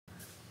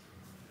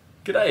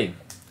G'day!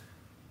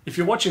 If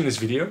you're watching this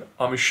video,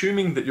 I'm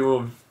assuming that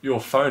your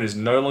phone is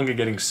no longer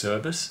getting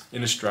service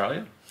in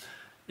Australia,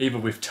 either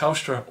with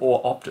Telstra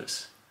or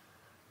Optus.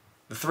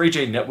 The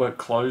 3G network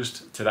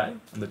closed today,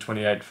 on the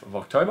 28th of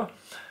October,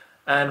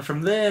 and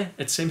from there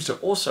it seems to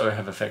also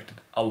have affected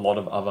a lot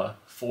of other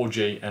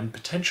 4G and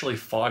potentially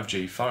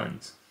 5G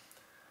phones.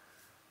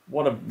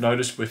 What I've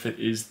noticed with it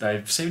is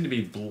they seem to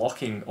be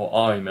blocking, or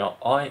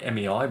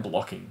IMEI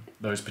blocking,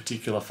 those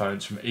particular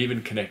phones from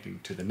even connecting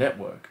to the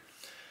network.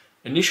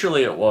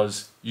 Initially it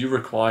was, you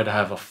require to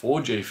have a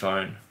 4G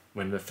phone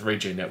when the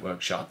 3G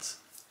network shuts,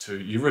 to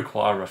you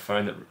require a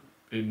phone that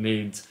it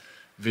needs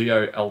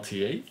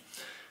VoLTE,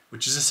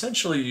 which is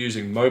essentially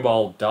using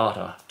mobile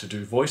data to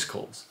do voice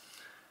calls.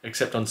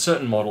 Except on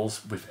certain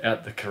models,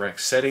 without the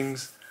correct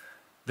settings,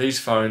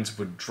 these phones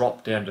would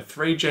drop down to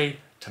 3G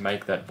to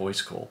make that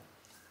voice call.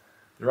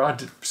 There are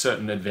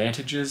certain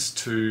advantages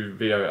to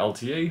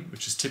VoLTE,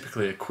 which is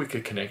typically a quicker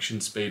connection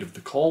speed of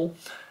the call,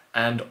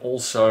 and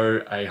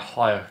also a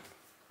higher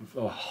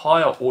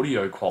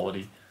audio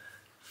quality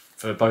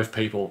for both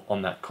people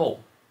on that call.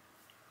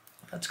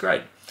 That's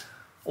great.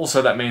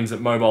 Also, that means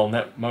that mobile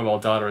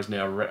data is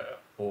now,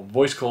 or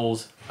voice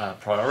calls are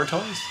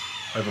prioritized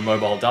over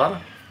mobile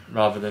data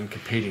rather than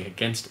competing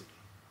against it.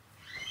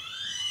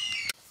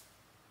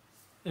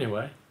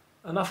 Anyway,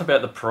 enough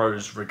about the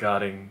pros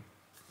regarding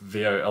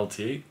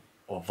VoLTE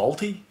or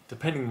VoLTE,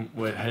 depending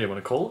how you want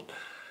to call it.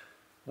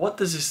 What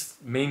does this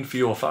mean for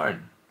your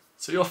phone?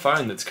 So your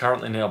phone that's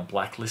currently now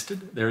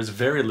blacklisted, there is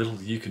very little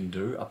you can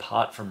do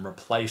apart from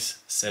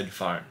replace said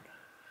phone.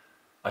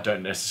 I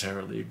don't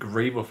necessarily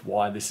agree with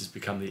why this has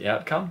become the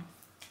outcome.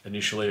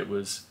 Initially it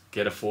was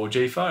get a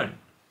 4G phone,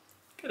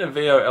 get a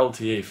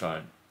VoLTE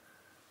phone.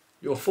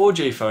 Your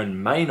 4G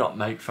phone may not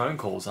make phone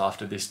calls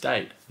after this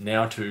date.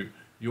 Now to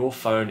your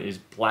phone is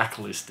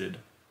blacklisted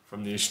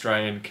from the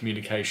Australian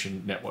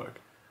Communication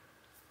Network,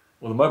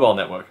 or the mobile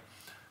network,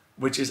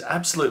 which is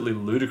absolutely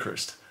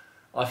ludicrous.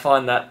 I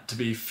find that to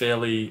be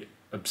fairly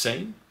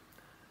obscene.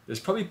 There's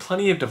probably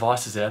plenty of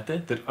devices out there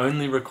that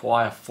only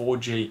require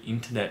 4G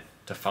internet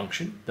to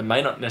function. There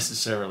may not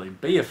necessarily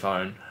be a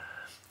phone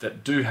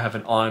that do have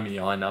an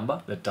IMEI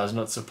number that does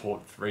not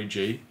support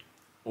 3G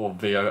or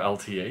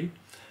VoLTE,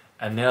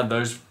 and now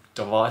those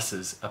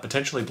devices are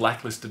potentially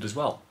blacklisted as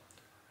well.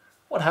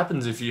 What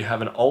happens if you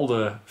have an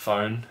older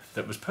phone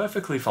that was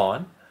perfectly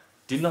fine,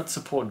 did not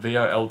support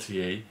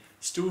VoLTE,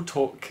 still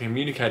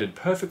communicated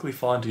perfectly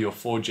fine to your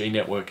 4G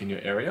network in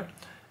your area,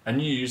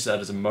 and you use that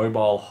as a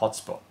mobile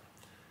hotspot?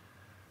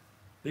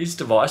 These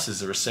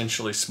devices are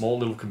essentially small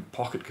little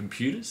pocket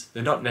computers.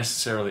 They're not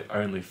necessarily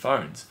only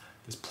phones.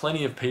 There's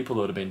plenty of people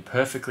that have been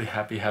perfectly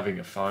happy having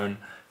a phone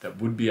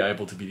that would be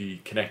able to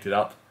be connected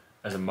up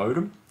as a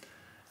modem,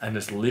 and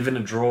just live in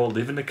a drawer,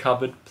 live in a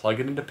cupboard, plug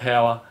it into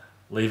power,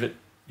 leave it,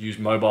 use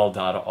mobile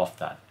data off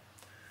that.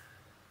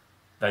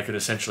 They could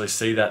essentially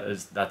see that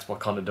as that's what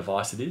kind of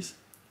device it is.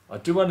 I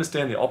do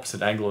understand the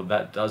opposite angle of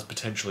that does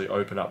potentially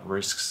open up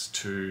risks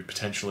to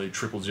potentially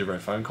 000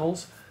 phone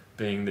calls,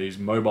 being these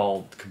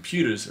mobile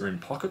computers are in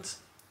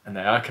pockets and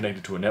they are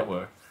connected to a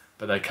network,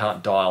 but they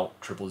can't dial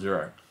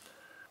 000.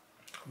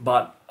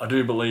 But I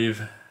do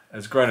believe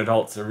as grown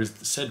adults there is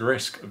the said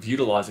risk of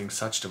utilising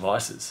such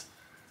devices.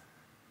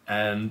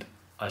 And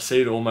I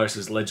see it almost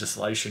as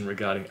legislation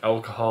regarding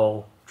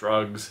alcohol,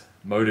 drugs,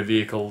 motor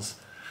vehicles,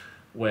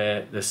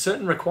 where there's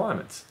certain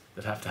requirements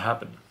that have to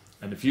happen.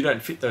 And if you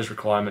don't fit those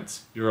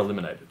requirements, you're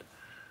eliminated.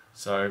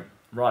 So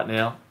right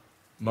now,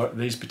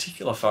 these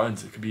particular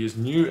phones that could be as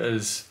new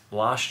as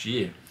last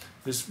year,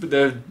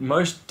 there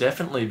most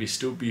definitely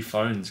still be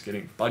phones,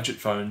 getting budget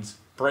phones,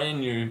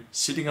 brand new,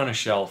 sitting on a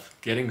shelf,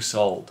 getting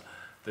sold,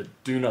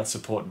 that do not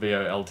support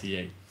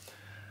VoLTE.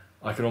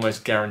 I can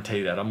almost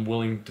guarantee that. I'm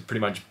willing to pretty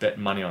much bet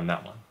money on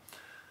that one.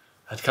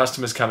 I had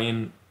customers come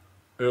in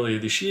earlier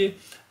this year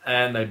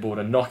and they bought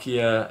a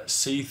Nokia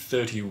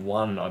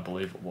C31, I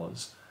believe it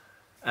was.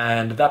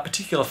 And that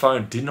particular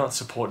phone did not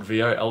support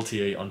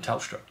VoLTE on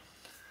Telstra.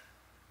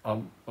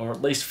 Or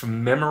at least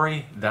from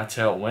memory, that's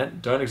how it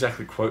went. Don't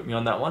exactly quote me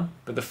on that one.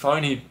 But the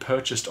phone he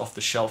purchased off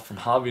the shelf from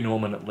Harvey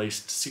Norman at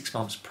least 6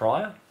 months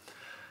prior,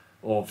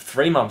 or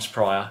 3 months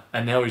prior,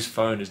 and now his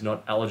phone is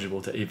not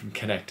eligible to even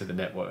connect to the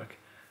network,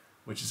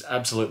 which is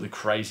absolutely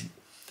crazy.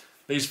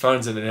 These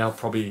phones that are now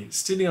probably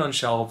sitting on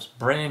shelves,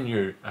 brand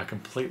new, are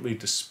completely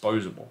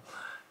disposable.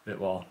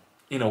 Well,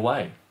 in a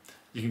way,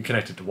 you can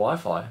connect it to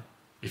Wi-Fi.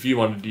 If you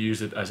wanted to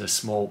use it as a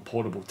small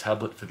portable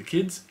tablet for the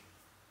kids,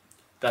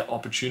 that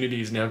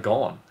opportunity is now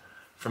gone.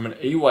 From an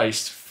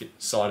e-waste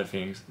side of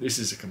things, this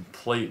is a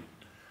complete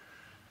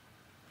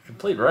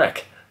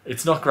wreck.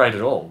 It's not great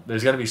at all.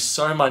 There's going to be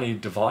so many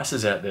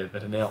devices out there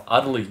that are now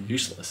utterly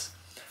useless.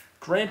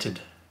 Granted,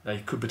 they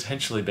could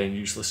potentially have been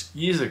useless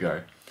years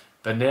ago,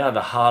 but now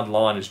the hard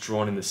line is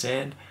drawn in the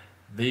sand.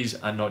 These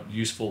are not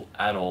useful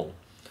at all.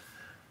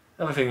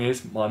 Another thing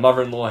is, my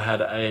mother-in-law had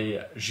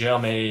a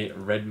Xiaomi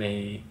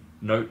Redmi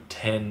Note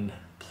 10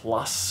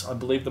 Plus, I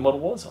believe the model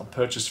was. I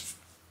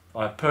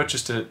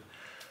purchased it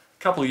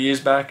a couple of years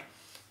back.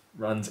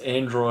 Runs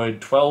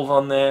Android 12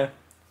 on there.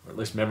 or at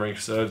least memory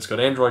served. It's got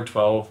Android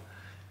 12.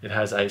 It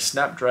has a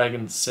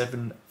Snapdragon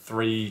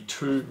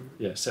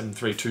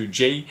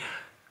 732G,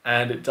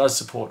 and it does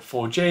support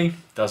 4G,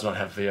 does not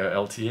have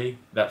VoLTE.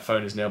 That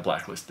phone is now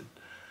blacklisted.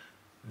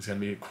 There's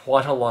going to be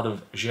quite a lot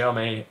of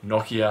Xiaomi,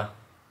 Nokia,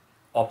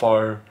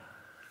 Oppo,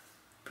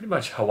 pretty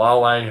much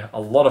Huawei,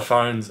 a lot of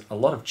phones, a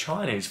lot of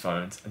Chinese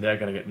phones, and they're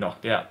going to get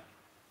knocked out.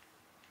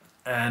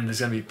 And there's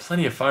going to be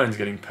plenty of phones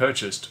getting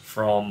purchased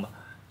from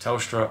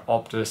Telstra,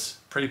 Optus,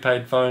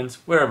 prepaid phones,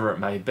 wherever it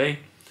may be.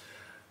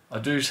 I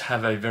do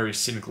have a very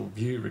cynical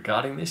view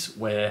regarding this,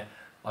 where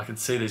I can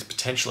see these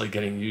potentially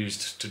getting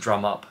used to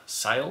drum up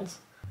sales.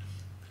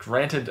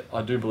 Granted,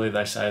 I do believe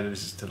they say that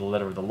this is to the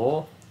letter of the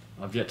law.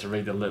 I've yet to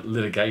read the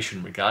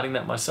litigation regarding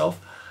that myself,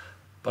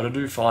 but I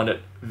do find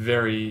it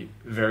very,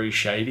 very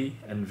shady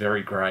and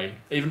very grey,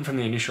 even from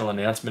the initial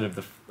announcement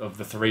of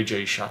the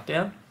 3G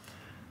shutdown,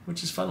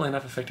 which is funnily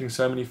enough affecting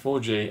so many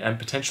 4G and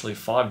potentially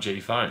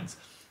 5G phones.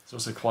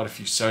 There's also quite a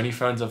few Sony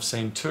phones I've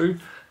seen too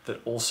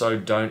that also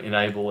don't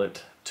enable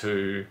it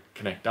to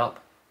connect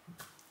up.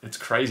 It's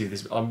crazy.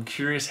 I'm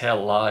curious how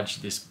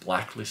large this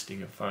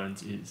blacklisting of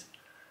phones is.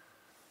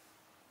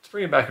 To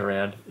bring it back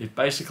around,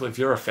 if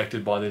you're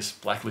affected by this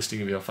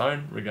blacklisting of your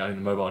phone regarding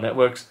the mobile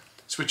networks,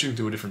 switching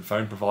to a different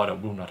phone provider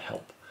will not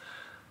help.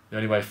 The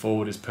only way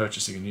forward is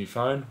purchasing a new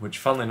phone, which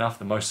funnily enough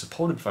the most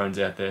supported phones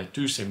out there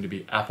do seem to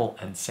be Apple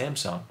and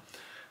Samsung,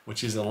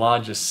 which is the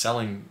largest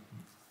selling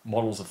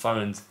models of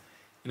phones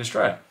in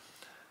Australia.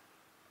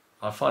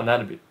 I find that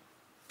a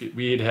bit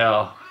weird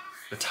how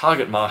the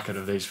target market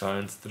of these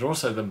phones, that are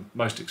also the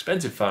most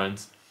expensive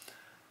phones,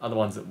 are the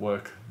ones that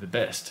work the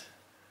best,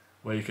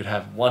 where you could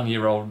have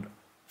 1-year-old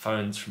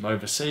phones from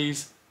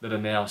overseas that are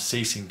now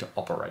ceasing to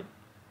operate.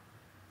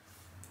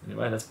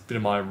 Anyway, that's a bit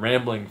of my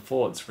rambling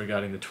thoughts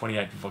regarding the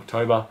 28th of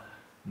October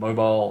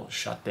mobile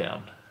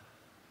shutdown.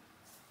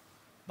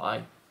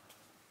 Bye.